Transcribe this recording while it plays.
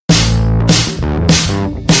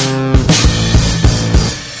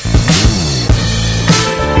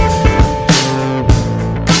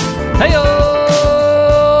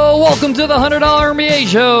to the $100 MBA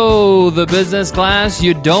Show, the business class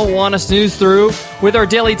you don't want to snooze through, with our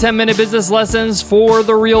daily 10-minute business lessons for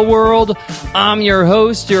the real world. I'm your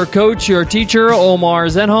host, your coach, your teacher, Omar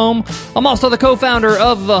Zenhom. I'm also the co-founder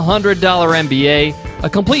of the $100 MBA, a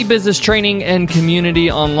complete business training and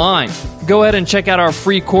community online. Go ahead and check out our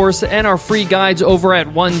free course and our free guides over at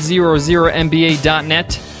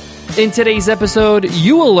 100mba.net. In today's episode,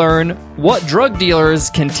 you will learn what drug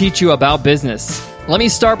dealers can teach you about business. Let me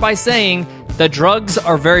start by saying that drugs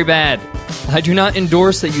are very bad. I do not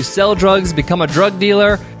endorse that you sell drugs, become a drug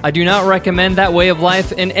dealer. I do not recommend that way of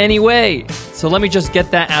life in any way. So let me just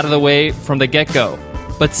get that out of the way from the get-go.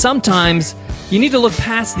 But sometimes you need to look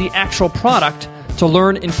past the actual product to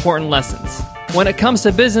learn important lessons. When it comes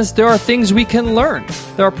to business, there are things we can learn.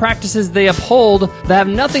 There are practices they uphold that have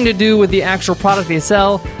nothing to do with the actual product they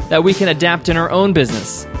sell that we can adapt in our own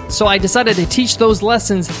business. So I decided to teach those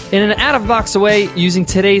lessons in an out-of-box way using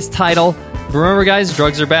today's title. Remember, guys,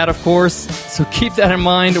 drugs are bad, of course. So keep that in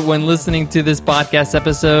mind when listening to this podcast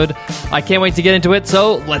episode. I can't wait to get into it,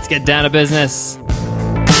 so let's get down to business.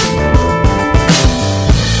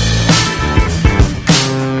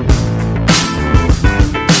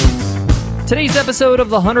 Today's episode of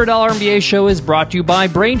the $100 MBA Show is brought to you by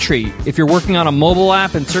Braintree. If you're working on a mobile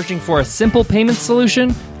app and searching for a simple payment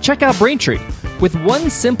solution, check out Braintree. With one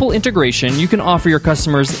simple integration, you can offer your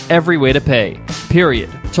customers every way to pay, period.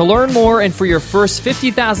 To learn more and for your first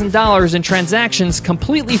 $50,000 in transactions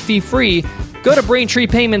completely fee-free, go to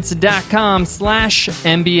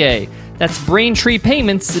BraintreePayments.com/MBA. That's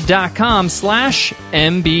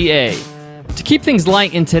BraintreePayments.com/MBA. To keep things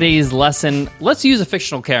light in today's lesson, let's use a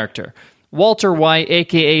fictional character. Walter White,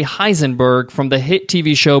 aka Heisenberg, from the hit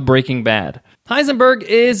TV show Breaking Bad. Heisenberg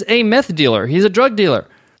is a meth dealer. He's a drug dealer.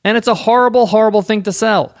 And it's a horrible, horrible thing to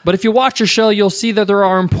sell. But if you watch the show, you'll see that there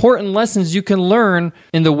are important lessons you can learn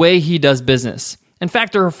in the way he does business. In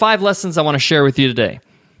fact, there are 5 lessons I want to share with you today.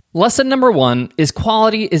 Lesson number 1 is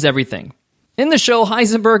quality is everything. In the show,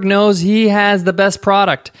 Heisenberg knows he has the best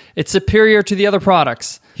product. It's superior to the other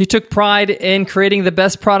products. He took pride in creating the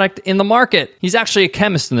best product in the market. He's actually a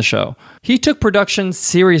chemist in the show. He took production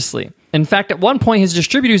seriously. In fact, at one point, his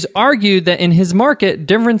distributors argued that in his market,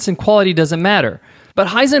 difference in quality doesn't matter. But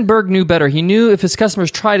Heisenberg knew better. He knew if his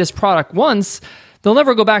customers tried his product once, they'll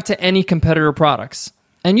never go back to any competitor products.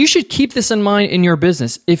 And you should keep this in mind in your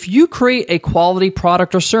business. If you create a quality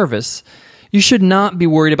product or service, you should not be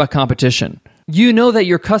worried about competition. You know that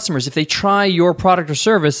your customers, if they try your product or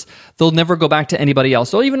service, they'll never go back to anybody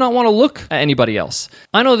else. They'll even not want to look at anybody else.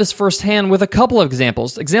 I know this firsthand with a couple of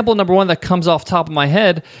examples. Example number 1 that comes off top of my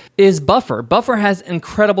head is Buffer. Buffer has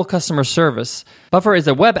incredible customer service. Buffer is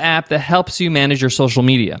a web app that helps you manage your social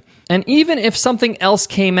media. And even if something else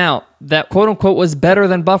came out that quote-unquote was better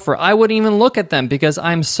than Buffer, I wouldn't even look at them because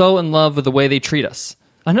I'm so in love with the way they treat us.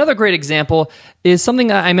 Another great example is something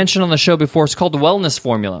that I mentioned on the show before. It's called the Wellness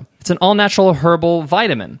Formula. It's an all-natural herbal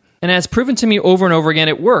vitamin. And it has proven to me over and over again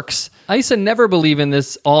it works. I used to never believe in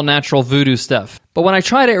this all-natural voodoo stuff. But when I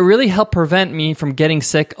tried it, it really helped prevent me from getting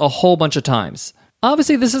sick a whole bunch of times.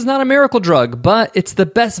 Obviously, this is not a miracle drug, but it's the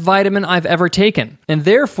best vitamin I've ever taken. And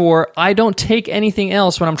therefore, I don't take anything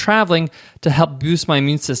else when I'm traveling to help boost my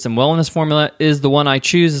immune system. Wellness Formula is the one I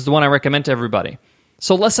choose, is the one I recommend to everybody.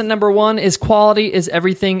 So lesson number 1 is quality is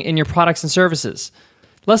everything in your products and services.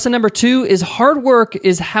 Lesson number 2 is hard work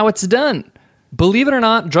is how it's done. Believe it or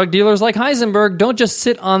not, drug dealers like Heisenberg don't just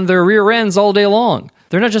sit on their rear ends all day long.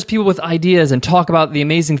 They're not just people with ideas and talk about the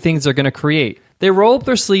amazing things they're going to create. They roll up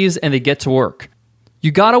their sleeves and they get to work. You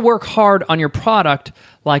got to work hard on your product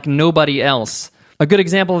like nobody else. A good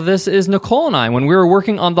example of this is Nicole and I when we were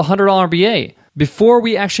working on the $100 MBA. Before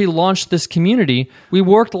we actually launched this community, we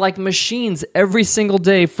worked like machines every single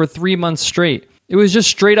day for 3 months straight. It was just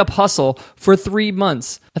straight up hustle for 3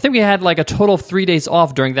 months. I think we had like a total of 3 days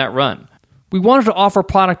off during that run. We wanted to offer a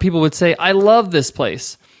product people would say, I love this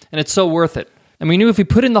place, and it's so worth it. And we knew if we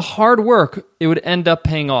put in the hard work, it would end up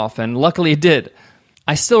paying off, and luckily it did.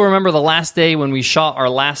 I still remember the last day when we shot our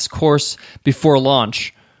last course before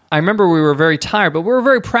launch. I remember we were very tired, but we were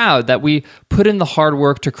very proud that we put in the hard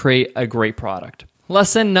work to create a great product.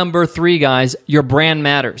 Lesson number 3, guys, your brand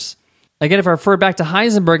matters. Again, if I refer back to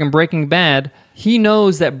Heisenberg and Breaking Bad, he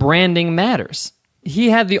knows that branding matters. He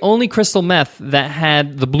had the only crystal meth that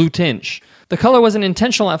had the blue tinge. The color wasn't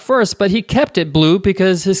intentional at first, but he kept it blue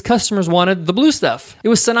because his customers wanted the blue stuff. It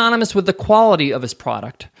was synonymous with the quality of his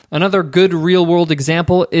product. Another good real-world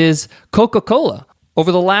example is Coca-Cola.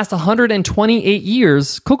 Over the last 128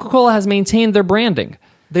 years, Coca-Cola has maintained their branding.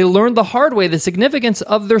 They learned the hard way the significance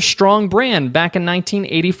of their strong brand back in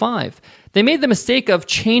 1985. They made the mistake of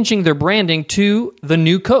changing their branding to the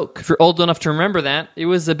new Coke. If you're old enough to remember that, it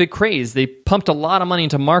was a big craze. They pumped a lot of money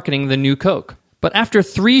into marketing the new Coke. But after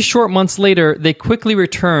 3 short months later, they quickly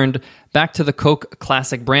returned back to the Coke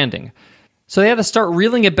Classic branding. So they had to start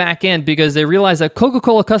reeling it back in because they realized that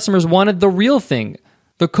Coca-Cola customers wanted the real thing,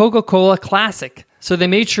 the Coca-Cola Classic. So they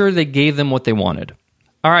made sure they gave them what they wanted.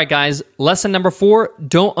 All right, guys, lesson number 4,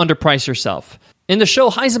 don't underprice yourself. In the show,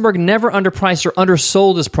 Heisenberg never underpriced or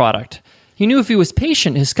undersold his product. He knew if he was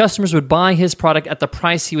patient, his customers would buy his product at the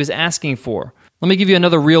price he was asking for. Let me give you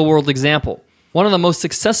another real-world example. One of the most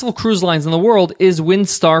successful cruise lines in the world is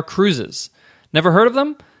Windstar Cruises. Never heard of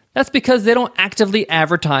them? That's because they don't actively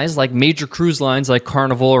advertise like major cruise lines like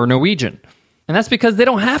Carnival or Norwegian. And that's because they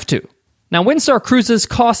don't have to. Now, Windstar Cruises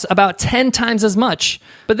cost about 10 times as much,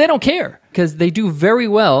 but they don't care because they do very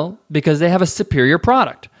well because they have a superior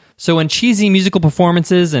product. So when cheesy musical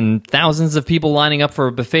performances and thousands of people lining up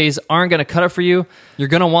for buffets aren't going to cut it for you, you're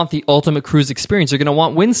going to want the ultimate cruise experience. You're going to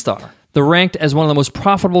want Windstar. They're ranked as one of the most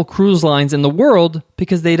profitable cruise lines in the world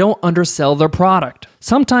because they don't undersell their product.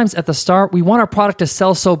 Sometimes at the start, we want our product to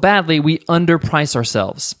sell so badly, we underprice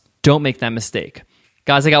ourselves. Don't make that mistake.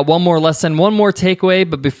 Guys, I got one more lesson, one more takeaway,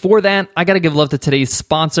 but before that, I got to give love to today's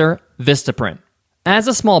sponsor, Vistaprint. As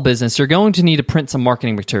a small business, you're going to need to print some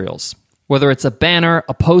marketing materials. Whether it's a banner,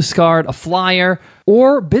 a postcard, a flyer,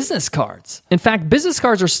 or business cards. In fact, business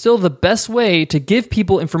cards are still the best way to give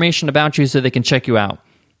people information about you so they can check you out.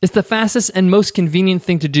 It's the fastest and most convenient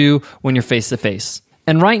thing to do when you're face-to-face.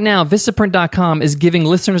 And right now, Vistaprint.com is giving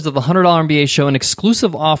listeners of the $100 MBA show an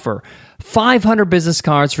exclusive offer, 500 business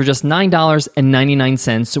cards for just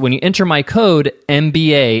 $9.99 when you enter my code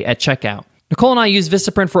MBA at checkout. Nicole and I use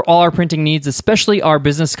Vistaprint for all our printing needs, especially our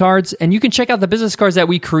business cards, and you can check out the business cards that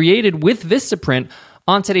we created with Vistaprint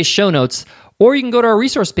on today's show notes, or you can go to our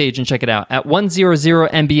resource page and check it out at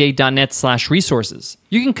 100mba.net/resources.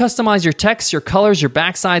 You can customize your text, your colors, your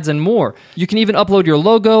backsides, and more. You can even upload your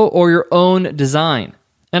logo or your own design.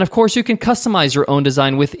 And of course, you can customize your own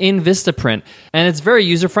design within Vistaprint, and it's very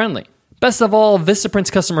user-friendly. Best of all,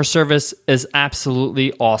 Vistaprint's customer service is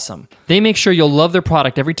absolutely awesome. They make sure you'll love their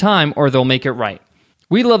product every time or they'll make it right.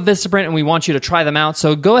 We love Vistaprint and we want you to try them out,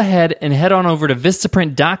 so go ahead and head on over to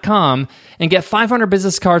Vistaprint.com and get 500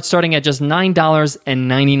 business cards starting at just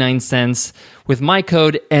 $9.99 with my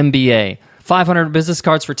code MBA. 500 business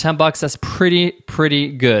cards for $10, that's pretty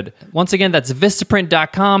good. Once again, that's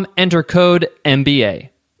Vistaprint.com, enter code MBA.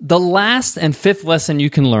 The last and 5th lesson you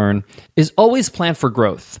can learn is always plan for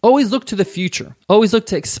growth. Always look to the future. Always look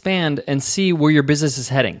to expand and see where your business is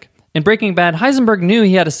heading. In Breaking Bad, Heisenberg knew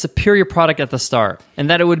he had a superior product at the start and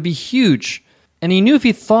that it would be huge. And he knew if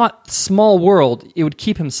he thought small world, it would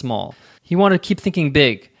keep him small. He wanted to keep thinking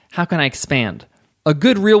big. How can I expand? A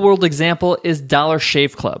good real-world example is Dollar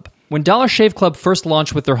Shave Club. When Dollar Shave Club first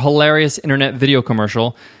launched with their hilarious internet video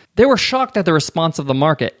commercial, they were shocked at the response of the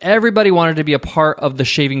market. Everybody wanted to be a part of the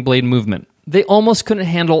shaving blade movement. They almost couldn't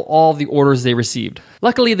handle all the orders they received.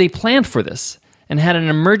 Luckily, they planned for this and had an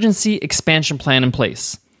emergency expansion plan in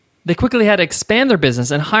place. They quickly had to expand their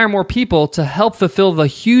business and hire more people to help fulfill the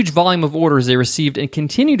huge volume of orders they received and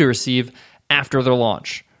continue to receive after their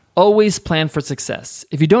launch. Always plan for success.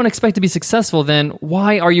 If you don't expect to be successful, then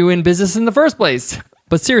why are you in business in the first place?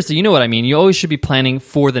 But seriously, you know what I mean. You always should be planning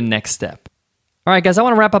for the next step. All right, guys, I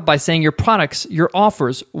want to wrap up by saying your products, your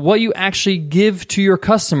offers, what you actually give to your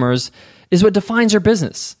customers is what defines your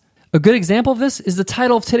business. A good example of this is the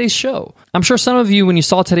title of today's show. I'm sure some of you, when you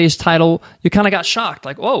saw today's title, you kind of got shocked.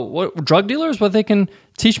 Like, whoa, what, drug dealers? What they can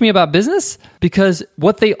teach me about business? Because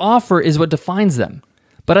what they offer is what defines them.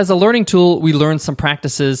 But as a learning tool, we learned some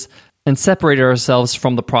practices and separated ourselves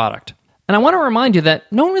from the product. And I want to remind you that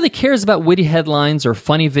no one really cares about witty headlines or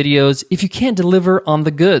funny videos if you can't deliver on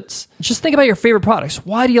the goods. Just think about your favorite products.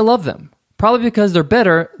 Why do you love them? Probably because they're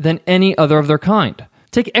better than any other of their kind.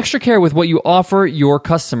 Take extra care with what you offer your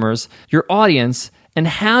customers, your audience, and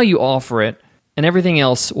how you offer it, and everything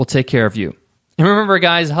else will take care of you. And remember,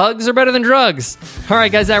 guys, hugs are better than drugs. All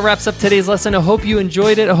right, guys, that wraps up today's lesson. I hope you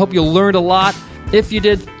enjoyed it. I hope you learned a lot. If you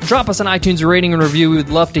did, drop us an iTunes rating and review. We would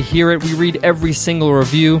love to hear it. We read every single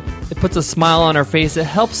review. It puts a smile on our face. It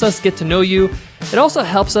helps us get to know you. It also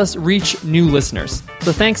helps us reach new listeners.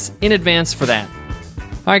 So thanks in advance for that.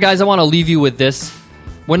 All right, guys, I want to leave you with this.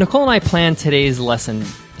 When Nicole and I planned today's lesson,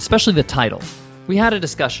 especially the title, we had a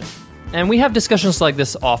discussion. And we have discussions like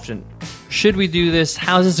this often. Should we do this?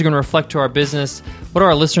 How is this going to reflect to our business? What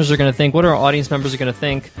our listeners are going to think? What our audience members are going to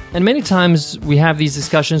think? And many times we have these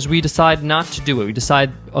discussions, we decide not to do it. We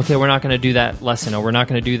decide, okay, we're not going to do that lesson or we're not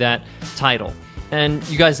going to do that title. And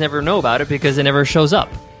you guys never know about it because it never shows up.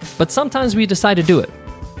 But sometimes we decide to do it.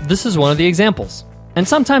 This is one of the examples. And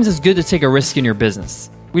sometimes it's good to take a risk in your business.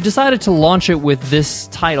 We decided to launch it with this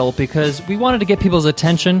title because we wanted to get people's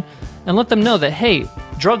attention and let them know that, hey,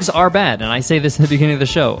 drugs are bad, and I say this in the beginning of the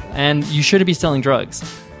show, and you shouldn't be selling drugs.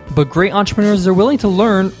 But great entrepreneurs are willing to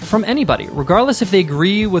learn from anybody, regardless if they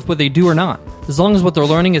agree with what they do or not. As long as what they're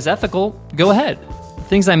learning is ethical, go ahead. The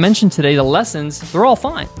things I mentioned today, the lessons, they're all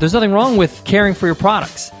fine. There's nothing wrong with caring for your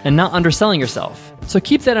products and not underselling yourself. So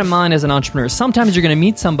keep that in mind as an entrepreneur. Sometimes you're going to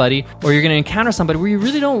meet somebody or you're going to encounter somebody where you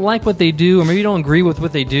really don't like what they do or maybe you don't agree with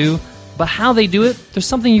what they do, but how they do it, there's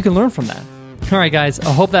something you can learn from that. All right, guys,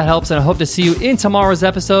 I hope that helps, and I hope to see you in tomorrow's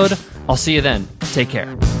episode. I'll see you then. Take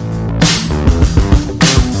care.